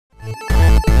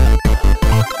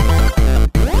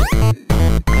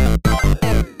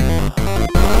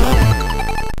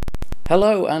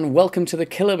Hello and welcome to the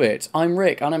Killer Bit. I'm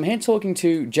Rick and I'm here talking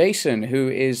to Jason, who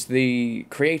is the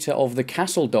creator of the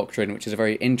Castle Doctrine, which is a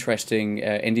very interesting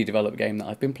indie developed game that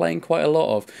I've been playing quite a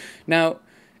lot of. Now,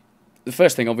 the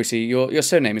first thing, obviously, your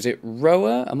surname, is it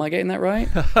Rohrer? Am I getting that right?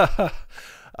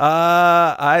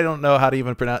 I don't know how to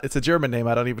even pronounce. It's a German name.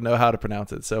 I don't even know how to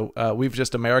pronounce it. So we've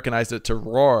just Americanized it to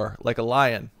roar, like a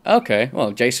lion. Okay,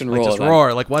 well, Jason Rohrer. Like just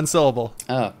roar, like one syllable.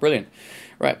 Ah, brilliant.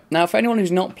 Right, now for anyone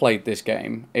who's not played this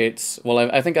game, I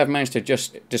think I've managed to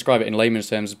just describe it in layman's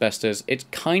terms as best as, it's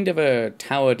kind of a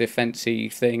tower defense-y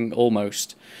thing,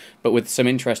 almost, but with some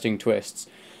interesting twists.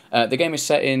 The game is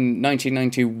set in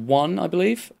 1991, I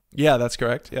believe. Yeah, that's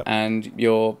correct. Yep. And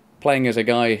you're playing as a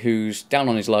guy who's down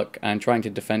on his luck and trying to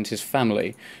defend his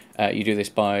family. You do this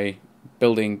by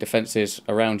building defenses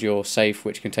around your safe,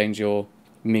 which contains your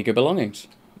meager belongings.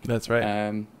 That's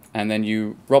right. And then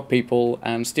you rob people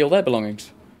and steal their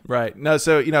belongings. Right. No,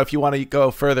 so if you want to go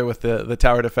further with the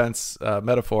tower defense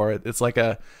metaphor, it's like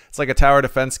a tower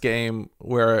defense game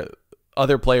where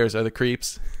other players are the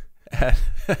creeps,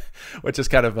 which is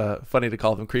kind of funny to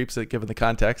call them creeps given the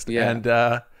context.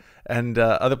 Yeah. And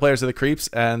other players are the creeps,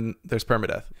 and there's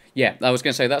permadeath. Yeah, I was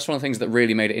going to say that's one of the things that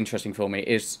really made it interesting for me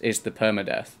is the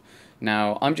permadeath.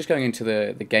 Now, I'm just going into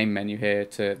the game menu here.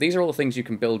 These are all the things you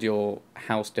can build your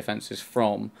house defenses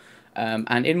from.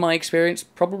 And in my experience,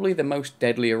 probably the most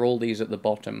deadly are all these at the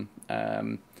bottom.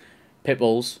 Pit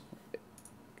bulls,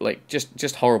 like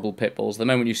just horrible pit bulls. The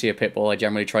moment you see a pit bull, I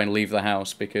generally try and leave the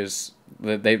house because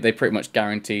they pretty much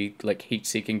guarantee like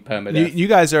heat-seeking permadeath. You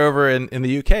guys are over in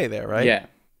the UK there, right? Yeah.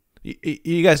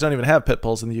 You guys don't even have pit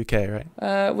bulls in the UK,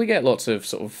 right? We get lots of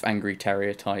sort of angry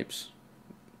terrier types.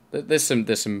 There's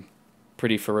some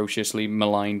pretty ferociously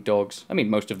maligned dogs. I mean,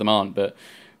 most of them aren't, but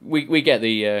we get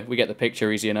the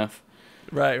picture easy enough.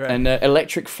 Right. And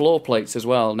electric floor plates as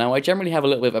well. Now, I generally have a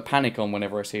little bit of a panic on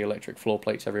whenever I see electric floor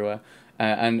plates everywhere.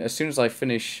 And as soon as I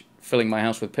finish filling my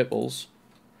house with pit bulls,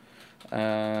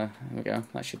 there we go.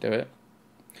 That should do it.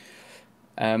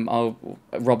 I'll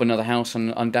rob another house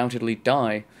and undoubtedly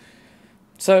die.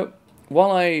 So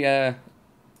when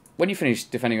you finish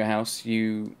defending your house,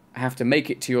 you have to make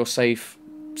it to your safe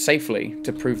safely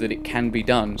to prove that it can be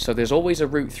done. So there's always a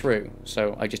route through.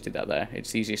 So I just did that there.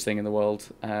 It's the easiest thing in the world.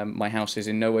 My house is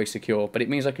in no way secure, but it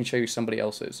means I can show you somebody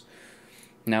else's.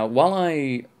 Now, while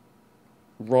I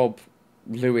rob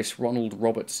Lewis Ronald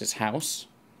Roberts' house,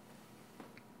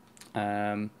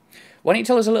 why don't you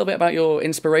tell us a little bit about your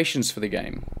inspirations for the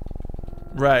game?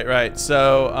 Right.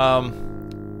 So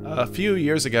a few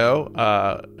years ago,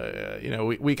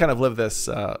 we kind of live this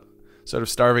sort of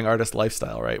starving artist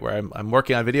lifestyle, right? Where I'm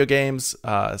working on video games,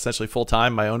 essentially full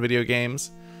time, my own video games,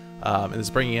 and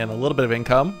it's bringing in a little bit of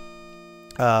income,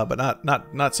 but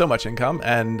not so much income,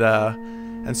 and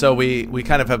so we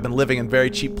kind of have been living in very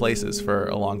cheap places for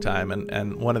a long time,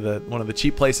 and one of the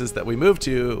cheap places that we moved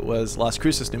to was Las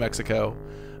Cruces, New Mexico.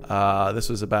 This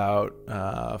was about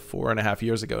 4.5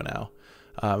 years ago now.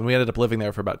 And we ended up living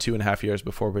there for about 2.5 years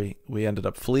before we ended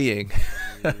up fleeing.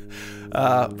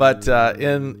 But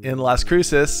in Las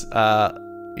Cruces,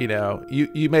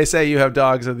 you may say you have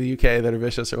dogs in the UK that are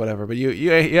vicious or whatever, but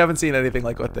you haven't seen anything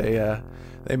like what they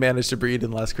managed to breed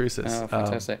in Las Cruces. Oh,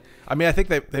 fantastic! I mean, I think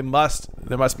there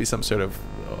must be some sort of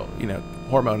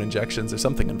hormone injections or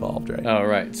something involved, right? Oh,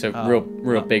 right. So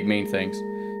real big mean things.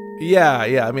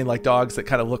 Yeah. I mean, like dogs that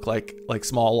kind of look like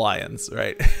small lions,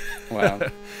 right? Wow.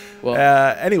 Well,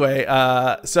 anyway,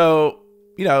 so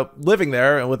living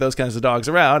there and with those kinds of dogs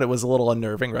around, it was a little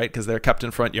unnerving, right? Because they're kept in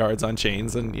front yards on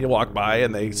chains, and you walk by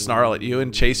and they snarl at you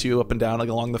and chase you up and down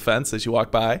along the fence as you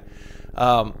walk by.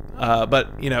 But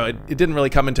it didn't really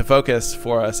come into focus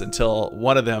for us until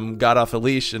one of them got off a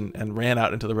leash and ran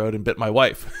out into the road and bit my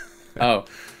wife. Oh.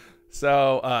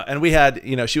 So, and we had,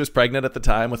 she was pregnant at the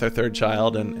time with our third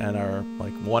child, and our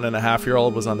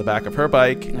 1.5-year-old was on the back of her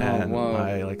bike, and whoa.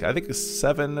 my I think a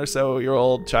 7 or so year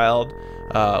old child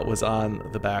was on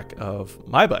the back of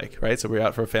my bike, right? So we were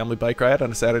out for a family bike ride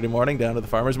on a Saturday morning down to the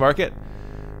farmer's market.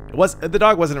 The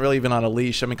dog wasn't really even on a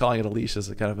leash. I mean, calling it a leash is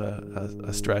a kind of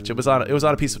a stretch. It was on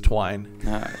a piece of twine.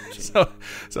 So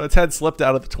its head slipped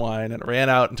out of the twine and it ran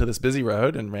out into this busy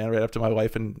road and ran right up to my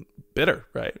wife and bit her,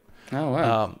 right? Oh,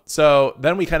 wow. So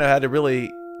then we kind of had to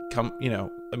really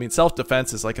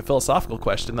self-defense is like a philosophical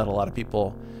question that a lot of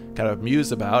people kind of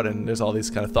muse about, and there's all these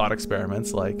kind of thought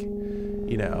experiments like,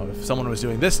 you know, if someone was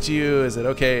doing this to you, is it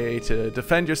okay to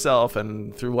defend yourself,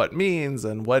 and through what means,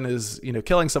 and when is, you know,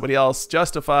 killing somebody else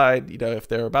justified, you know, if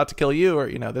they're about to kill you, or,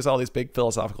 you know, there's all these big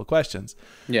philosophical questions.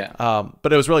 Yeah.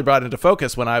 But it was really brought into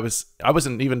focus when I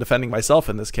wasn't even defending myself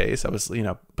in this case. I was, you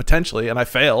know, potentially, and I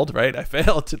failed, right? I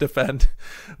failed to defend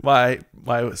my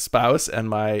spouse and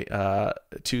my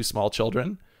 2 small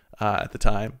children at the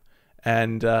time.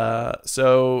 And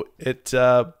so it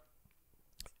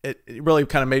really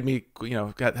kind of made me, you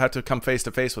know, have to come face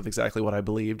to face with exactly what I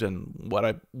believed and what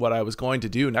I was going to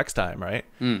do next time, right?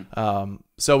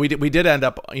 So we did end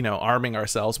up, you know, arming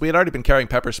ourselves. We had already been carrying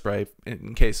pepper spray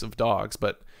in case of dogs,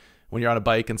 but when you're on a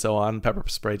bike and so on, pepper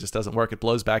spray just doesn't work. It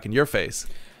blows back in your face.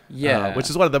 Yeah. Which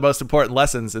is one of the most important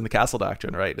lessons in the Castle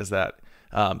Doctrine, right? Is that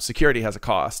security has a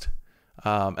cost.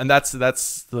 And that's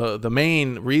the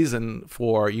main reason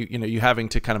for you having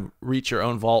to kind of reach your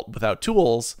own vault without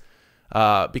tools,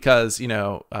 because, you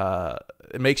know,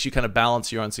 it makes you kind of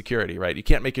balance your own security, right? You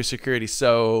can't make your security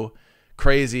so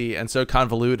crazy and so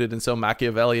convoluted and so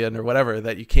Machiavellian or whatever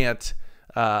that you can't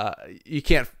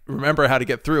remember how to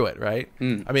get through it, right?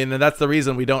 I mean, and that's the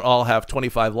reason we don't all have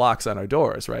 25 locks on our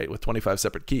doors, right, with 25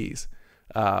 separate keys.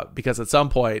 Because at some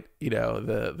point, you know,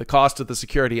 the cost of the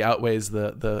security outweighs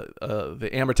the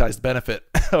amortized benefit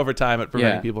over time at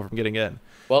preventing people from getting in.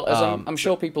 Well, as I'm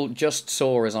sure people just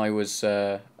saw as I was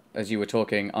as you were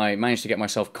talking, I managed to get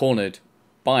myself cornered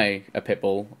by a pit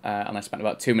bull, and I spent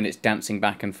about 2 minutes dancing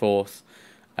back and forth.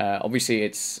 Obviously,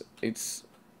 it's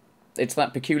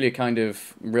that peculiar kind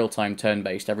of real-time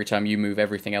turn-based. Every time you move,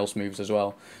 everything else moves as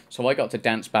well. So I got to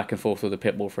dance back and forth with the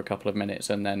pit bull for a couple of minutes,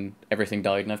 and then everything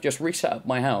died, and I've just reset up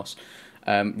my house,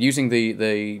 using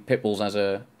the pit bulls as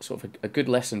a sort of a good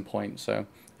lesson point, so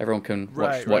everyone can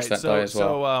watch that die as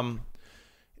well. So,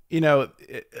 you know,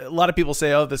 a lot of people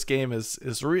say, "Oh, this game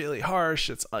is really harsh.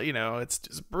 It's, you know, it's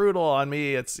just brutal on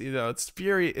me. It's, you know, it's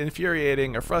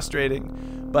infuriating or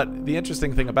frustrating." But the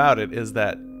interesting thing about it is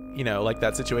that, you know, like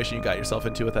that situation you got yourself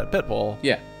into with that pit bull.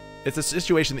 Yeah. It's a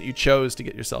situation that you chose to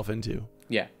get yourself into.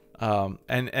 Yeah.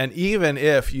 And even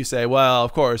if you say, well,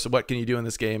 of course, what can you do in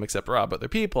this game except rob other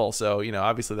people? So, you know,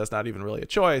 obviously that's not even really a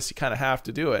choice. You kind of have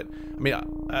to do it. I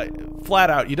mean, flat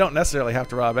out, you don't necessarily have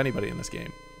to rob anybody in this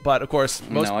game. But of course,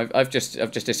 I've just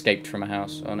escaped from a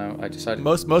house. Oh no, I decided.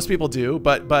 Most people do,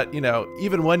 but you know,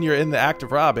 even when you're in the act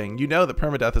of robbing, you know that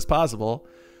permadeath is possible.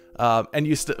 And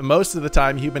most of the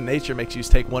time, human nature makes you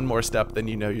take one more step than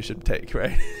you know you should take,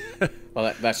 right?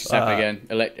 Well, that's just happening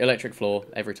again. Electric floor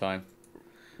every time.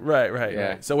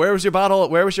 Right. So where was your bottle?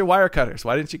 Where was your wire cutters?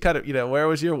 Why didn't you cut it? You know,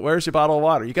 where's your bottle of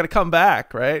water? You got to come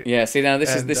back, right? Yeah. See, now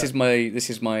this is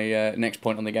my next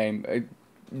point on the game.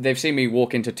 They've seen me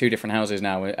walk into 2 different houses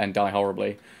now and die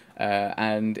horribly,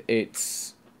 and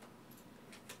it's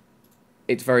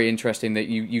very interesting that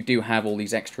you do have all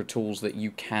these extra tools that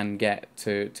you can get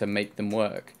to make them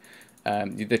work.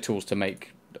 The tools to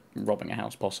make robbing a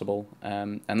house possible,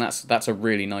 and that's a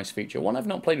really nice feature. One I've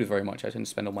not played with very much. I tend to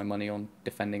spend all my money on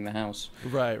defending the house,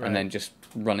 right, and then just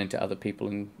run into other people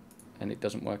and it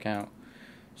doesn't work out.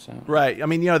 So. Right. I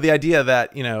mean, you know, the idea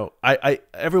that, you know,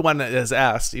 everyone has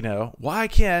asked, you know, why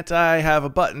can't I have a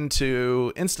button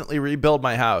to instantly rebuild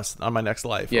my house on my next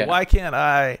life? Yeah. Or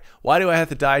why do I have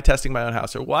to die testing my own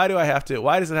house? Or why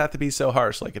does it have to be so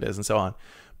harsh like it is, and so on?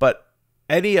 But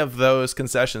any of those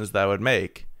concessions that I would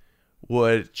make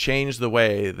would change the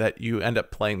way that you end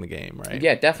up playing the game, right?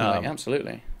 Yeah, definitely.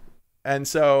 Absolutely. And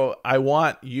so I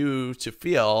want you to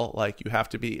feel like you have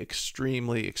to be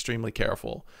extremely, extremely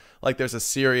careful. Like there's a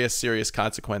serious, serious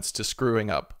consequence to screwing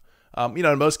up. You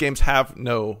know, most games have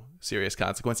no serious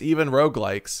consequence. Even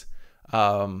roguelikes,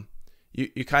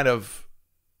 you kind of,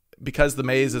 because the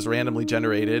maze is randomly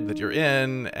generated that you're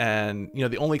in, and, you know,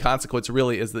 the only consequence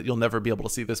really is that you'll never be able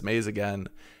to see this maze again,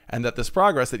 and that this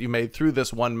progress that you made through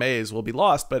this one maze will be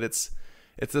lost, but it's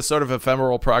this sort of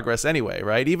ephemeral progress anyway,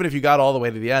 right? Even if you got all the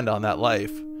way to the end on that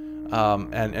life,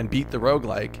 and beat the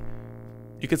roguelike,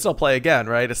 you can still play again,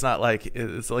 right? It's not like,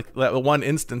 it's like that one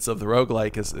instance of the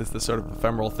roguelike is this sort of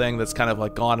ephemeral thing that's kind of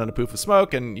like gone in a poof of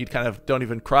smoke, and you kind of don't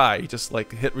even cry. You just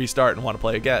like hit restart and want to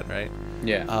play again, right?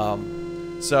 Yeah.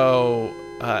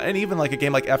 And even like a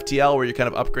game like FTL, where you're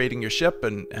kind of upgrading your ship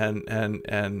and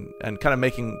kind of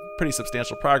making pretty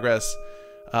substantial progress,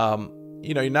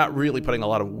 you know, you're not really putting a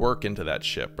lot of work into that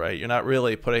ship, right? You're not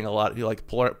really putting a lot, you're like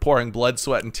pouring blood,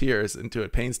 sweat, and tears into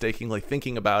it, painstakingly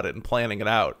thinking about it and planning it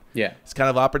out. Yeah. It's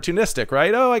kind of opportunistic,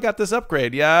 right? Oh, I got this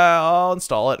upgrade. Yeah, I'll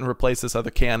install it and replace this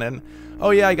other cannon. Oh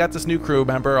yeah, I got this new crew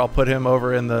member. I'll put him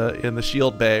over in the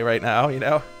shield bay right now, you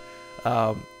know?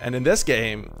 And in this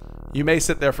game, you may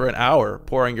sit there for an hour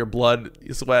pouring your blood,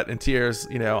 sweat, and tears,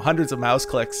 hundreds of mouse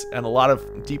clicks and a lot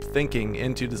of deep thinking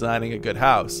into designing a good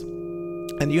house.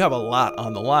 And you have a lot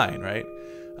on the line, right?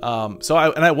 So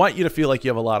I want you to feel like you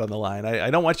have a lot on the line. I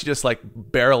don't want you just like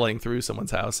barreling through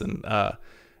someone's house and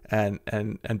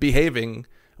behaving.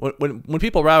 When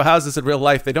people rob houses in real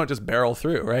life, they don't just barrel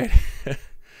through, right?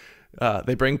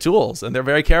 They bring tools and they're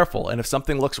very careful. And if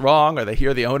something looks wrong, or they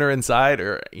hear the owner inside,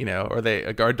 or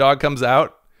a guard dog comes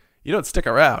out, you don't stick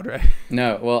around, right?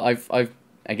 No, well,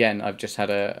 I've just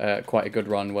had a quite a good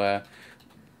run where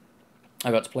I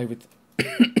got to play with,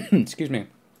 excuse me,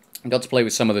 I got to play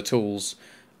with some of the tools,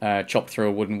 chopped through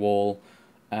a wooden wall,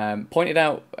 pointed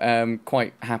out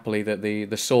quite happily that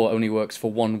the saw only works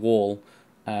for one wall,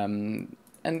 and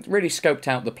really scoped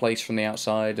out the place from the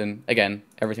outside. And again,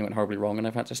 everything went horribly wrong, and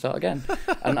I've had to start again.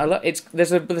 And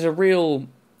there's a real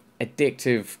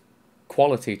addictive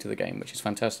quality to the game, which is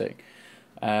fantastic.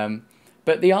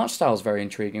 But the art style is very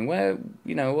intriguing. Why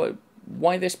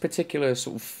this particular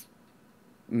sort of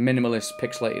minimalist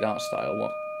pixelated art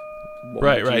style? What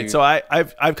right. So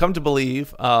I've come to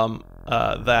believe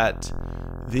that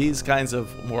these kinds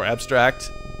of more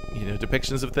abstract,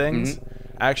 depictions of things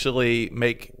actually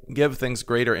give things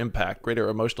greater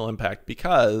emotional impact,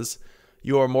 because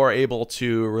you are more able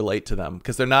to relate to them,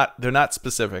 because they're not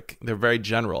specific. They're very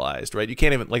generalized, right? You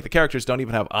can't even, like, the characters don't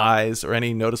even have eyes or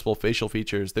any noticeable facial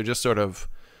features. They're just sort of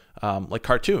like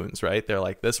cartoons, right? They're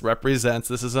like, this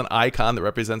is an icon that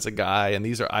represents a guy, and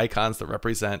these are icons that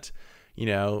represent,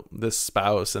 this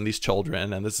spouse and these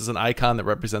children, and this is an icon that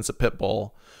represents a pit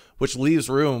bull, which leaves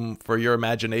room for your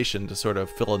imagination to sort of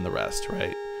fill in the rest,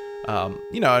 right?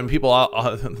 And people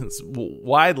it's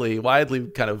widely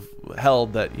kind of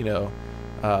held that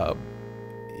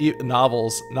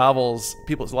novels a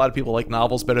lot of people like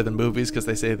novels better than movies, because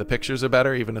they say the pictures are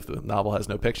better, even if the novel has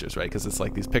no pictures, right? Because it's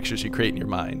like these pictures you create in your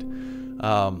mind,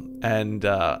 and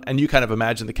you kind of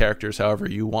imagine the characters however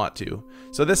you want to.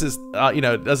 So this is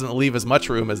it doesn't leave as much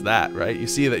room as that, right? You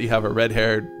see that you have a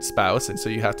red-haired spouse, and so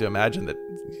you have to imagine that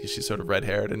she's sort of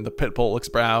red-haired, and the pit bull looks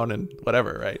brown and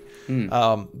whatever, right?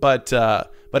 But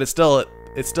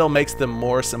it still makes them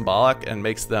more symbolic and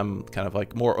makes them kind of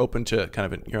like more open to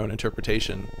kind of your own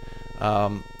interpretation.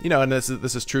 And this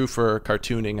is true for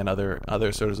cartooning and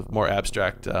other sorts of more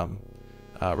abstract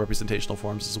representational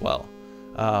forms as well.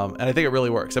 And I think it really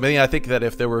works. I think that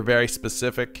if there were very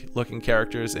specific looking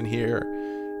characters in here,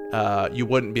 you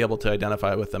wouldn't be able to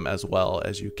identify with them as well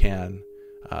as you can.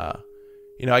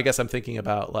 I guess I'm thinking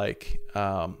about like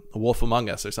The Wolf Among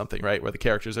Us or something, right? Where the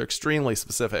characters are extremely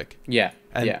specific. Yeah.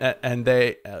 And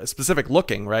they specific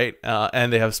looking, right?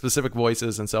 And they have specific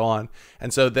voices and so on.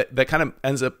 And so that kind of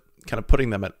ends up kind of putting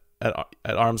them at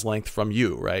arm's length from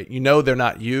you, right? They're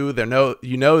not you. They're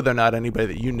not anybody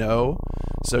that you know.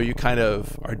 So you kind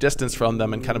of are distanced from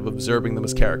them and kind of observing them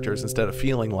as characters instead of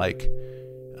feeling like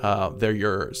they're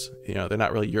yours. They're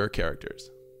not really your characters.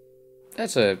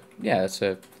 That's a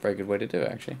very good way to do it,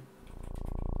 actually.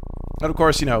 And of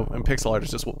course, and pixel art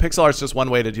is just one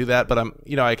way to do that. But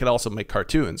I could also make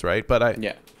cartoons, right? But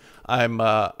I'm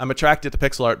attracted to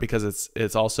pixel art because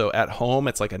it's also at home.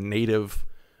 It's like a native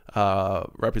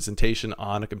representation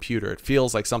on a computer. It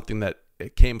feels like something that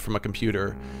it came from a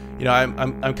computer.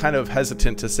 I'm kind of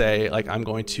hesitant to say like I'm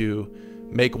going to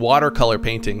make watercolor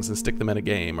paintings and stick them in a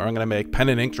game, or I'm going to make pen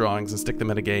and ink drawings and stick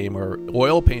them in a game, or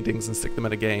oil paintings and stick them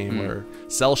in a game, or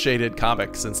cell shaded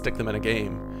comics and stick them in a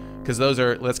game, because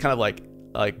that's kind of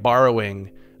like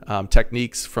borrowing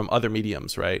techniques from other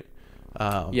mediums, right?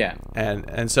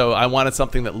 And so I wanted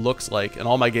something that looks like, and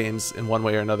all my games in one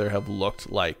way or another have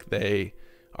looked like they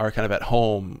are kind of at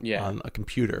home on a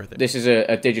computer. This is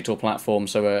a digital platform,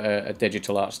 so a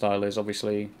digital art style is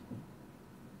obviously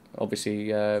now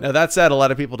that said, a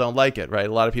lot of people don't like it, right?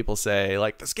 A lot of people say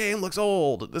like, this game looks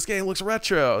old, this game looks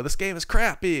retro, this game is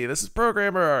crappy, this is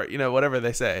programmer, whatever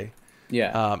they say.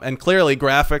 And clearly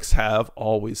graphics have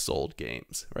always sold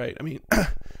games, right?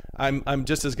 I'm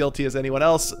just as guilty as anyone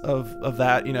else of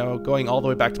that, going all the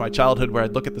way back to my childhood, where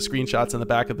I'd look at the screenshots in the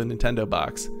back of the Nintendo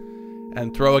box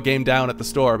and throw a game down at the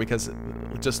store because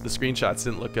just the screenshots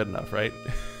didn't look good enough, right?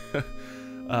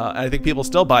 And I think people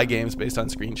still buy games based on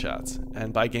screenshots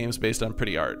and buy games based on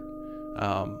pretty art.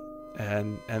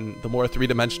 And the more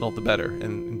three-dimensional, the better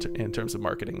in terms of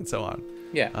marketing and so on.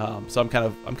 So I'm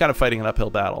kind of fighting an uphill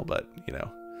battle, but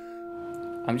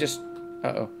I'm just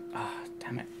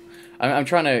damn it. I'm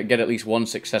trying to get at least one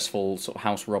successful sort of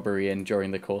house robbery in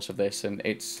during the course of this, and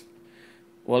it's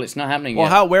not happening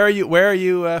yet. Well, where are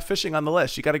you fishing on the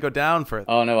list? You got to go down for it.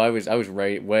 Oh no, I was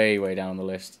way down on the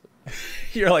list.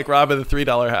 You're like robbing the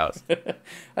 $3 house. It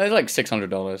was like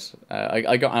 $600.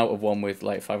 I got out of one with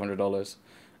like $500,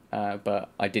 but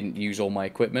I didn't use all my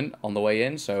equipment on the way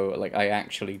in, so like I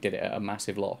actually did it at a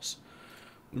massive loss.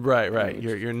 Right.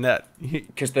 You're net.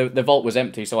 Because the vault was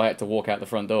empty, so I had to walk out the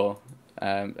front door.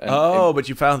 But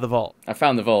you found the vault. I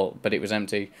found the vault, but it was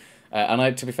empty.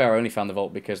 And to be fair, I only found the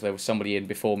vault because there was somebody in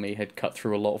before me had cut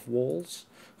through a lot of walls.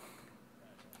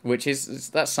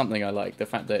 That's something I like, the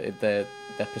fact that they're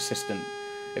persistent.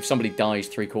 If somebody dies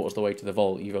 3/4 of the way to the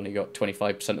vault, you've only got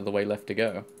 25% of the way left to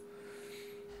go.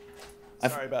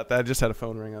 Sorry about that. I just had a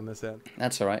phone ring on this end.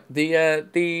 That's all right.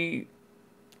 The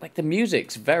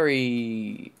music's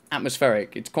very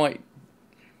atmospheric. It's quite...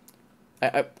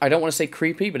 I don't want to say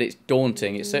creepy, but it's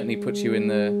daunting. It certainly puts you in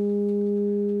the...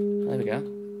 There we go.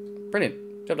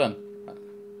 Brilliant. Job done.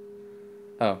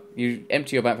 Oh, you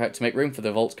empty your backpack to make room for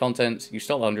the vault's contents. You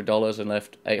stole $100 and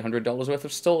left $800 worth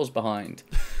of stores behind.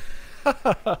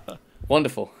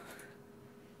 Wonderful.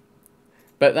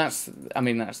 But that's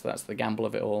the gamble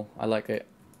of it all. I like it.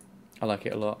 I like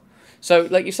it a lot. So,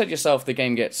 like you said yourself, the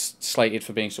game gets slated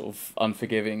for being sort of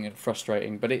unforgiving and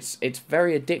frustrating, but it's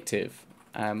very addictive.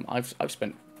 I've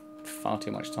spent far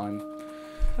too much time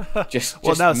just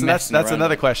so that's around.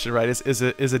 another question, right? Is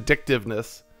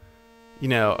addictiveness,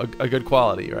 a good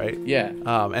quality, right? Yeah.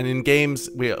 And in games,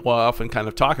 we often kind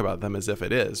of talk about them as if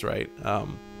it is, right?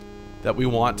 That we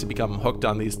want to become hooked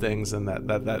on these things, and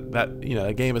that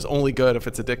a game is only good if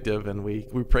it's addictive, and we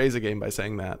praise a game by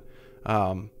saying that.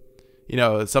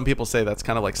 Some people say that's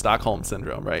kind of like Stockholm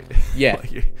syndrome, right? Yeah.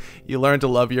 you learn to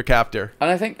love your captor. And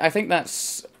I think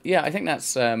that's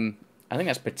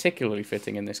particularly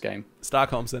fitting in this game.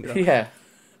 Stockholm syndrome. Yeah.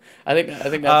 I think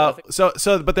that's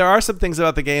but there are some things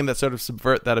about the game that sort of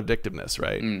subvert that addictiveness,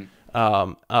 right?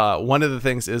 One of the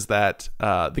things is that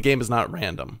the game is not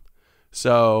random.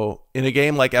 So in a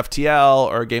game like FTL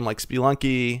or a game like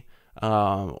Spelunky,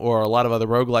 or a lot of other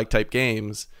roguelike type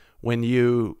games, when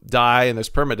you die and there's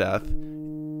permadeath,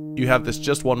 you have this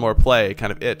just one more play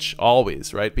kind of itch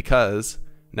always, right? Because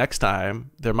next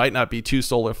time there might not be 2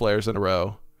 solar flares in a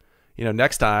row.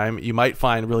 Next time you might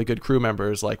find really good crew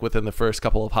members like within the first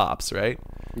couple of hops, right?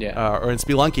 Yeah. Or in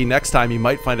Spelunky, next time you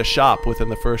might find a shop within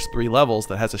the first 3 levels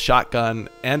that has a shotgun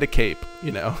and a cape,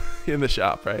 in the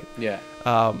shop, right? Yeah.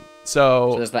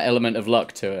 So there's that element of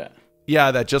luck to it. Yeah,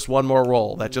 that just one more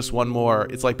roll, that just one more.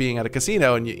 It's like being at a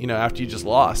casino, and after you just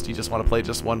lost, you just want to play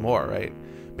just one more, right?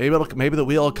 Maybe the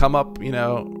wheel will come up,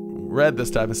 red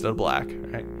this time instead of black,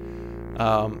 right?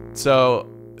 So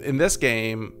in this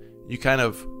game, you kind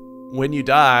of, when you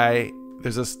die,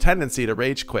 there's this tendency to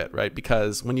rage quit, right?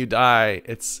 Because when you die,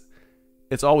 it's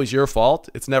always your fault.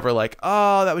 It's never like,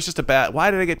 oh, that was just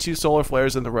why did I get 2 solar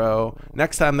flares in a row?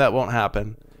 Next time that won't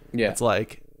happen. Yeah. It's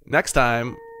like, next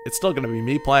time, it's still going to be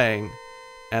me playing,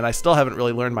 and I still haven't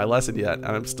really learned my lesson yet, and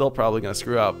I'm still probably going to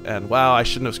screw up, and wow, I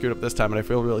shouldn't have screwed up this time, and I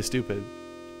feel really stupid.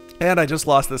 And I just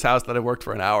lost this house that I worked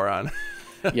for an hour on.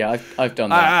 Yeah, I've done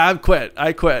that.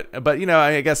 I quit. But,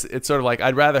 I guess it's sort of like,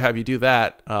 I'd rather have you do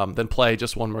that than play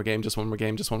just one more game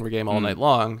all night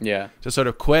long. Yeah. Just sort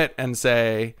of quit and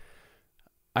say,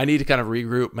 I need to kind of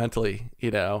regroup mentally,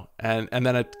 and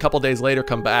then a couple days later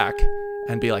come back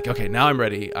and be like, okay, now I'm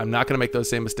ready. I'm not going to make those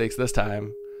same mistakes this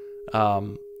time.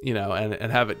 And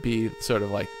have it be sort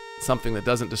of like something that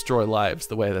doesn't destroy lives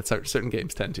the way that certain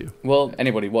games tend to. Well,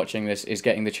 anybody watching this is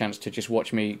getting the chance to just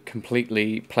watch me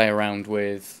completely play around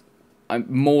with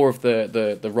more of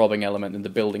the robbing element than the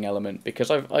building element, because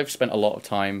I've spent a lot of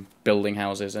time building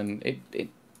houses, and it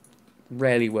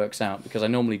rarely works out because I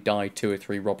normally die 2 or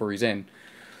 3 robberies in.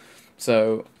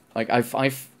 So like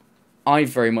I've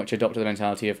very much adopted the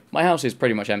mentality of my house is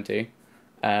pretty much empty,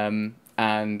 and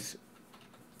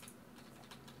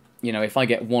if I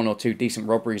get 1 or 2 decent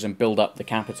robberies and build up the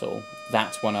capital,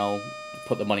 that's when I'll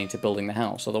put the money into building the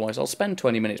house. Otherwise, I'll spend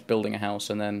 20 minutes building a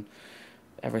house, and then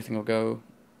everything will go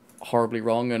horribly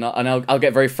wrong, and I'll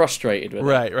get very frustrated with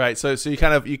it. Right. So you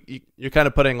kind of you're kind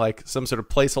of putting like some sort of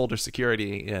placeholder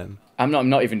security in. I'm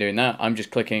not even doing that. I'm just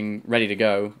clicking ready to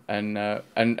go, and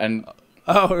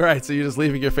Oh, right. So you're just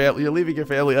leaving your family. You're leaving your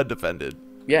family undefended.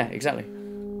 Yeah, exactly.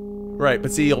 Right,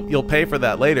 but see, you'll pay for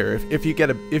that later. If you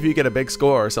get a big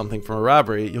score or something from a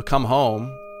robbery, you'll come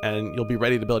home and you'll be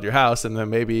ready to build your house, and then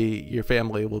maybe your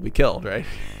family will be killed, right?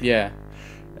 Yeah.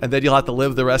 And then you'll have to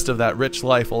live the rest of that rich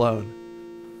life alone.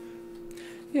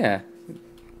 Yeah.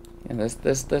 Yeah.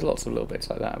 There's lots of little bits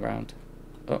like that around.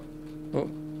 Oh,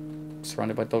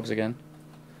 surrounded by dogs again.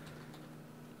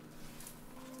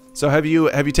 So have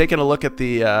you taken a look at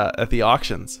the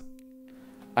auctions?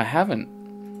 I haven't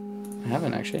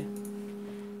actually.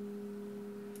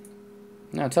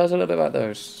 Now, tell us a little bit about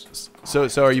those.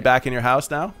 So are you back in your house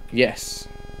now? Yes.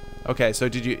 Okay, so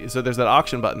there's that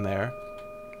auction button there.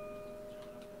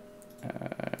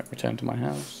 Return to my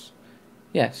house.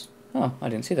 Yes. Oh, I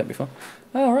didn't see that before.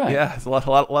 Oh, right. Yeah, a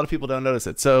lot of people don't notice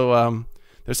it. So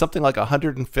there's something like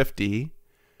 150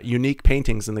 unique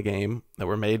paintings in the game that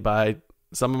were made by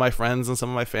some of my friends and some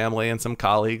of my family and some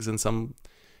colleagues and some,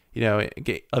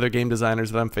 other game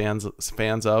designers that I'm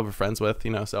fans of or friends with,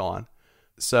 so on.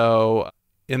 So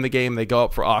in the game, they go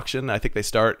up for auction. I think they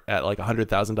start at like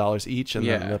 $100,000 each, and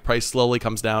then the price slowly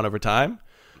comes down over time.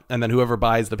 And then whoever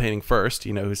buys the painting first,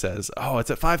 who says, "Oh, it's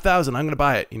at 5,000, I'm going to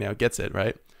buy it," gets it,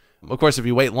 right? Of course, if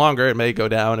you wait longer, it may go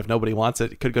down. If nobody wants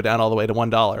it, it could go down all the way to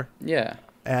 $1. Yeah.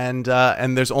 And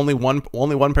there's only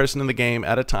one person in the game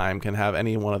at a time can have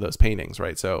any one of those paintings,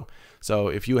 right? So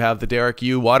if you have the Derek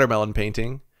Yu watermelon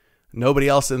painting, nobody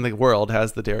else in the world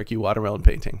has the Derek Yu watermelon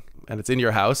painting. And it's in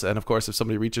your house. And of course, if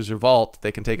somebody reaches your vault,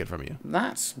 they can take it from you.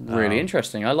 That's really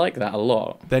interesting. I like that a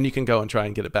lot. Then you can go and try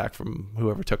and get it back from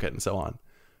whoever took it and so on.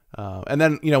 And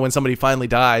then, when somebody finally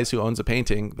dies who owns a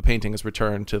painting, the painting is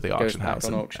returned to the auction house.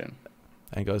 On auction.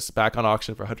 And goes back on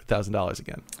auction for $100,000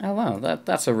 again. Oh, wow.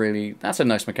 That's a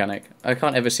nice mechanic. I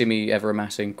can't ever see me ever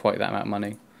amassing quite that amount of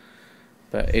money.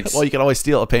 But it's... Well, you can always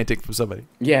steal a painting from somebody.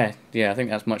 Yeah, I think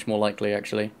that's much more likely,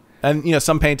 actually. And,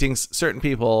 some paintings, certain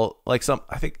people, I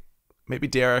think maybe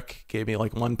Derek gave me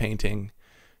like one painting,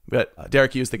 but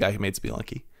Derek Hughes, the guy who made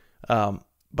Spelunky,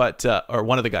 or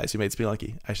one of the guys who made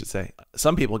Spelunky, I should say.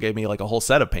 Some people gave me like a whole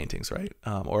set of paintings, right?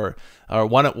 Or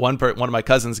one of my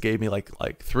cousins gave me like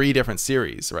 3 different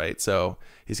series, right? So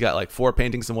he's got like 4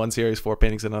 paintings in one series, 4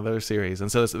 paintings in another series,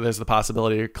 and so there's the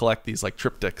possibility to collect these like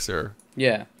triptychs or.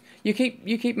 Yeah. You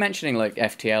keep mentioning like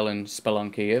FTL and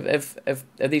Spelunky.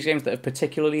 Are these games that have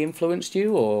particularly influenced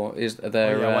you, or are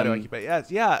there? Why do I keep it?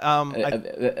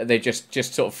 Are they just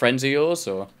sort of friends of yours,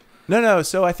 or? No.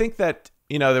 So I think that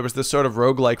there was this sort of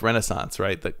roguelike renaissance,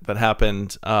 right? That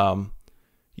happened.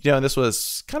 And this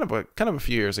was kind of a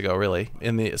few years ago, really,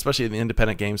 especially in the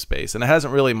independent game space, and it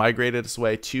hasn't really migrated its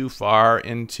way too far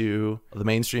into the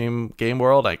mainstream game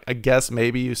world. I guess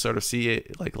maybe you sort of see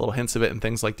it, like little hints of it in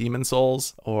things like Demon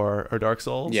Souls or Dark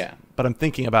Souls. Yeah. But I'm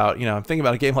thinking about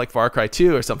a game like Far Cry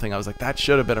 2 or something. I was like, that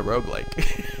should have been a roguelike.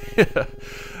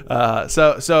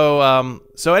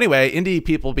 So anyway, indie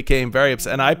people became very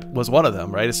upset, and I was one of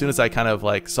them, right? As soon as I kind of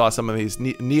like saw some of these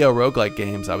neo roguelike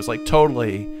games, I was like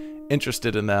totally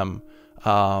interested in them,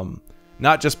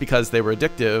 not just because they were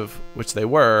addictive, which they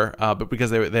were, but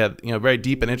because they had very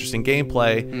deep and interesting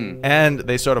gameplay, and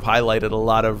they sort of highlighted a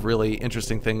lot of really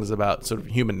interesting things about sort of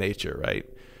human nature, right?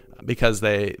 Because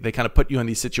they kind of put you in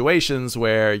these situations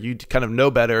where you kind of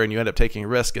know better and you end up taking a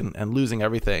risk and losing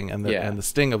everything, and the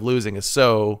sting of losing is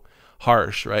so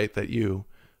harsh, right, that you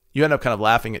end up kind of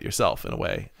laughing at yourself in a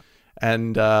way.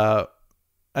 And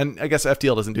I guess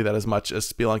FTL doesn't do that as much as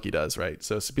Spelunky does, right?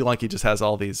 So Spelunky just has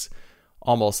all these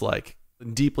almost like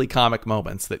deeply comic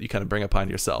moments that you kind of bring upon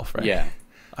yourself, right? Yeah.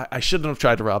 I shouldn't have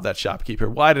tried to rob that shopkeeper.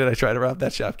 Why did I try to rob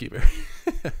that shopkeeper?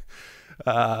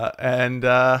 So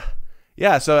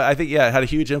I think, it had a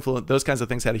huge influence. Those kinds of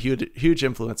things had a huge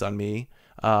influence on me.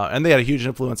 And they had a huge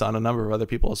influence on a number of other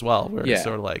people as well. Where it's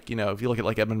sort of like, if you look at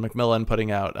like Edmund Macmillan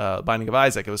putting out Binding of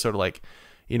Isaac, it was sort of like,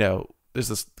 there's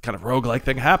this kind of roguelike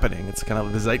thing happening. It's kind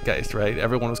of the zeitgeist, right?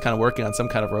 Everyone was kind of working on some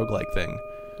kind of roguelike thing.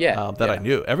 I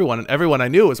knew. Everyone I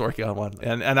knew was working on one.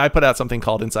 And I put out something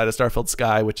called Inside a Starfilled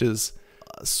Sky, which is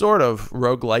sort of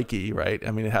roguelike-y, right?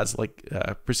 I mean, it has like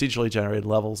procedurally generated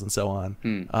levels and so on,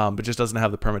 but just doesn't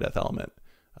have the permadeath element.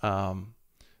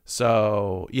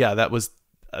 That was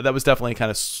definitely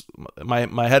kind of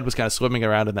my head was kind of swimming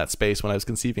around in that space when I was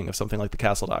conceiving of something like the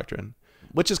Castle Doctrine,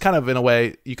 which is kind of, in a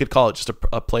way, you could call it just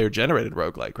a player-generated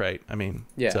roguelike, right? I mean,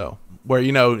 so where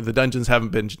the dungeons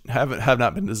have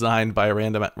not been designed by a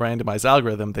randomized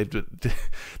algorithm.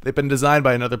 They've been designed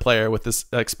by another player with this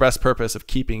express purpose of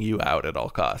keeping you out at all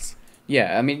costs.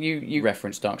 Yeah, I mean, you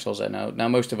referenced Dark Souls there now. Now,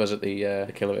 most of us at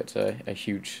the Kill of It are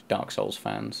huge Dark Souls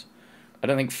fans. I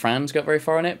don't think Fran's got very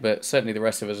far in it, but certainly the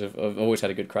rest of us have always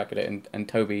had a good crack at it. And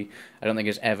Toby, I don't think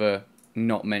has ever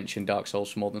not mentioned Dark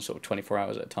Souls for more than sort of 24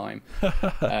 hours at a time.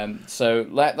 So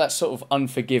that sort of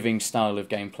unforgiving style of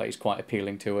gameplay is quite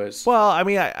appealing to us. Well, I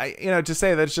mean, I to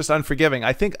say that it's just unforgiving,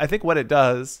 I think what it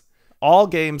does, all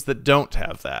games that don't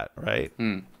have that, right,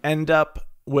 end up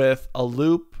with a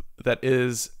loop that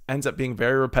ends up being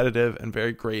very repetitive and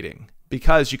very grating,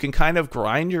 because you can kind of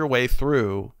grind your way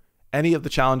through any of the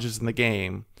challenges in the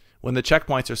game when the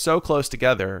checkpoints are so close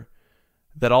together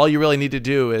that all you really need to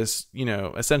do is,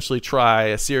 essentially try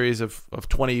a series of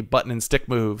 20 button and stick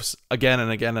moves again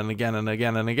and again and again and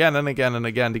again and again and again and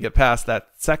again to get past that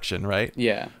section, right?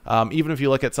 Yeah. Even if you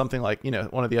look at something like,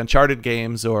 one of the Uncharted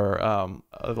games or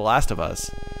The Last of Us,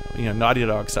 Naughty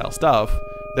Dog style stuff,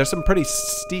 there's some pretty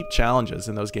steep challenges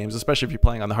in those games, especially if you're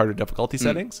playing on the harder difficulty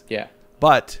settings. Yeah.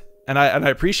 But, and I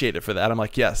appreciate it for that. I'm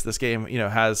like, yes, this game,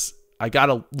 I got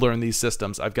to learn these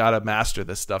systems. I've got to master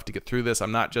this stuff to get through this.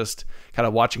 I'm not just kind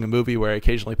of watching a movie where I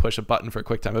occasionally push a button for a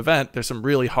quick time event. There's some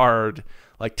really hard,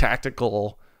 like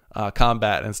tactical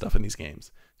combat and stuff in these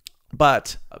games.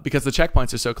 But because the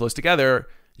checkpoints are so close together,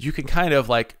 you can kind of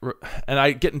and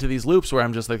I get into these loops where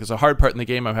I'm just like, there's a hard part in the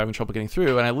game I'm having trouble getting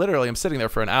through. And I literally am sitting there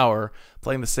for an hour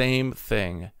playing the same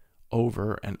thing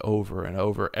over and over and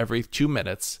over every 2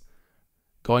 minutes,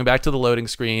 going back to the loading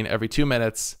screen every 2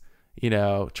 minutes,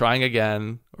 trying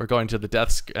again, or going to the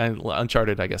death and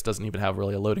Uncharted, I guess, doesn't even have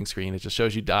really a loading screen. It just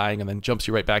shows you dying and then jumps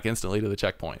you right back instantly to the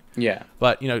checkpoint. Yeah.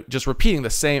 But, just repeating the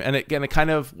same. And again,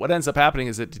 what ends up happening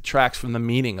is it detracts from the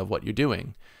meaning of what you're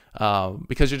doing,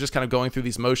 because you're just kind of going through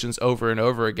these motions over and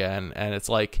over again. And it's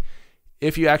like,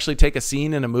 if you actually take a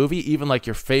scene in a movie, even like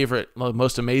your favorite,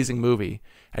 most amazing movie,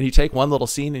 and you take one little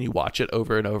scene and you watch it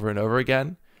over and over and over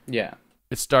again, yeah,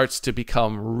 it starts to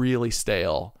become really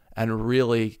stale and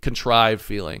really contrived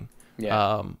feeling.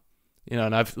 Yeah.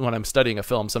 And when I'm studying a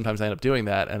film, sometimes I end up doing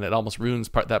that, and it almost ruins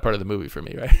that part of the movie for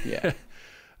me, right? Yeah.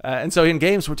 And so in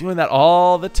games, we're doing that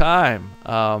all the time.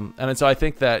 And so I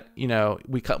think that,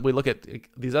 we look at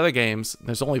these other games,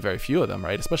 there's only very few of them,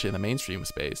 right? Especially in the mainstream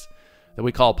space, that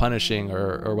we call punishing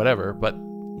or whatever. But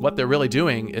what they're really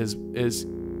doing is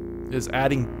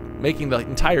making the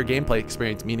entire gameplay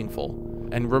experience meaningful,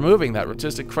 and removing that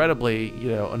just incredibly,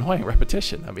 annoying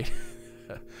repetition. I mean,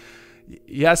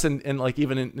 yes, and like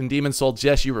even in Demon's Souls,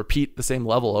 yes, you repeat the same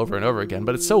level over and over again,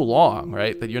 but it's so long,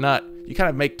 right, that you kind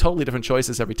of make totally different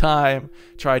choices every time,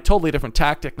 try a totally different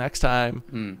tactic next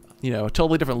time, a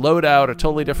totally different loadout, a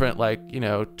totally different,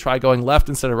 try going left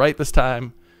instead of right this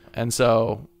time. And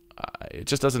so it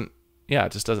just doesn't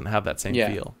have that same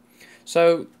feel.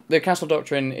 So the Castle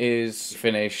Doctrine is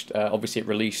finished. Obviously, it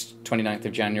released 29th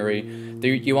of January.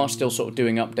 You are still sort of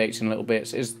doing updates in little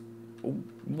bits.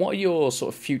 What are your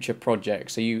sort of future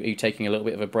projects? Are you taking a little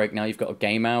bit of a break now? You've got a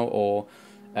game out, or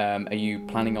are you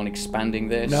planning on expanding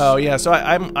this? No, yeah. So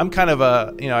I'm kind of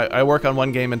I work on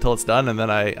one game until it's done, and then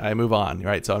I move on,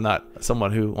 right? So I'm not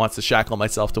someone who wants to shackle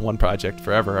myself to one project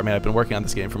forever. I mean, I've been working on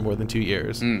this game for more than 2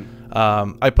 years.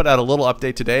 I put out a little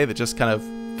update today that just kind of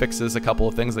fixes a couple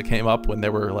of things that came up when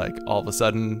there were all of a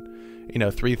sudden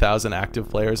 3,000 active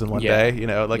players in one day.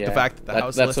 The fact that the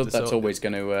house list is always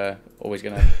gonna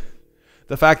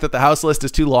the fact that the house list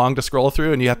is too long to scroll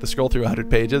through and you have to scroll through 100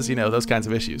 pages, those kinds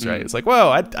of issues, right? It's like, whoa,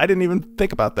 I didn't even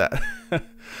think about that.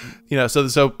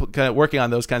 So kind of working on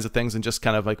those kinds of things and just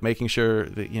kind of making sure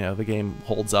that the game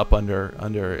holds up under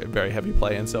very heavy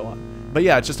play and so on. But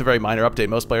yeah, it's just a very minor update.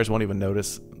 Most players won't even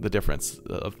notice the difference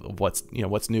of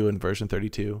what's new in version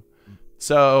 32.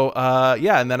 So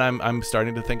and then I'm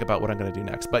starting to think about what I'm going to do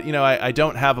next. But I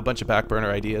don't have a bunch of back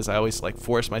burner ideas. I always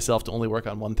force myself to only work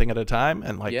on one thing at a time,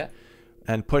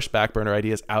 and push back burner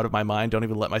ideas out of my mind. Don't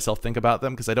even let myself think about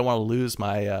them, because I don't want to lose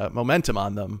my momentum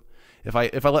on them. If I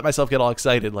let myself get all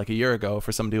excited like a year ago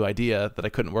for some new idea that I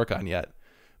couldn't work on yet,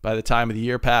 by the time the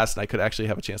year passed and I could actually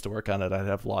have a chance to work on it, I'd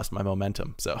have lost my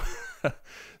momentum. So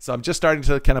so I'm just starting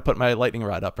to kind of put my lightning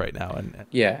rod up right now. And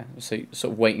so you're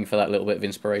sort of waiting for that little bit of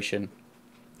inspiration.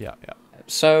 Yeah.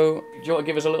 So do you want to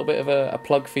give us a little bit of a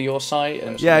plug for your site?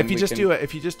 And if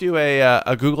you just do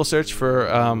a Google search for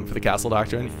the Castle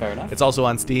Doctrine. Fair enough. It's also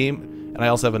on Steam, and I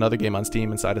also have another game on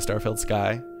Steam, Inside a Starfield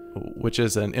Sky, which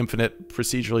is an infinite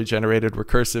procedurally generated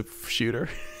recursive shooter.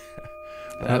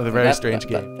 Another very strange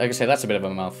game. Like I say, that's a bit of a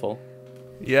mouthful.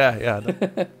 Yeah.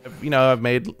 I've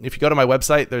made. If you go to my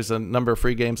website, there's a number of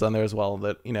free games on there as well.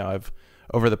 That I've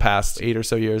over the past 8 or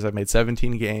so years, I've made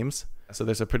 17 games. So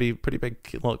there's a pretty big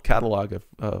catalog of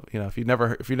if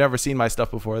you've never seen my stuff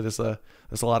before, there's a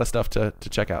lot of stuff to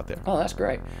check out there. Oh, that's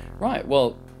great. Right.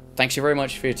 Well, thanks you very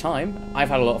much for your time. I've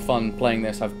had a lot of fun playing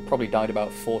this. I've probably died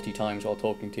about 40 times while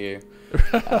talking to you.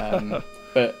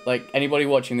 But anybody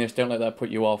watching this, don't let that put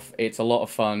you off. It's a lot of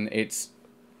fun. It's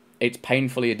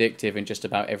painfully addictive in just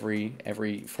about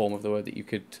every form of the word that you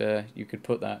could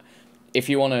put that. If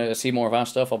you want to see more of our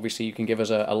stuff, obviously you can give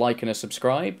us a like and a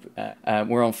subscribe.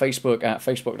 We're on Facebook at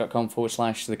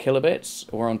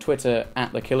facebook.com/thekillerbits. We're on Twitter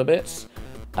at thekillerbits.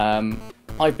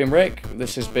 I've been Rick.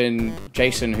 This has been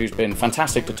Jason, who's been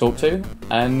fantastic to talk to.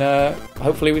 And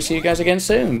hopefully we see you guys again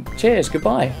soon. Cheers.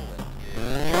 Goodbye.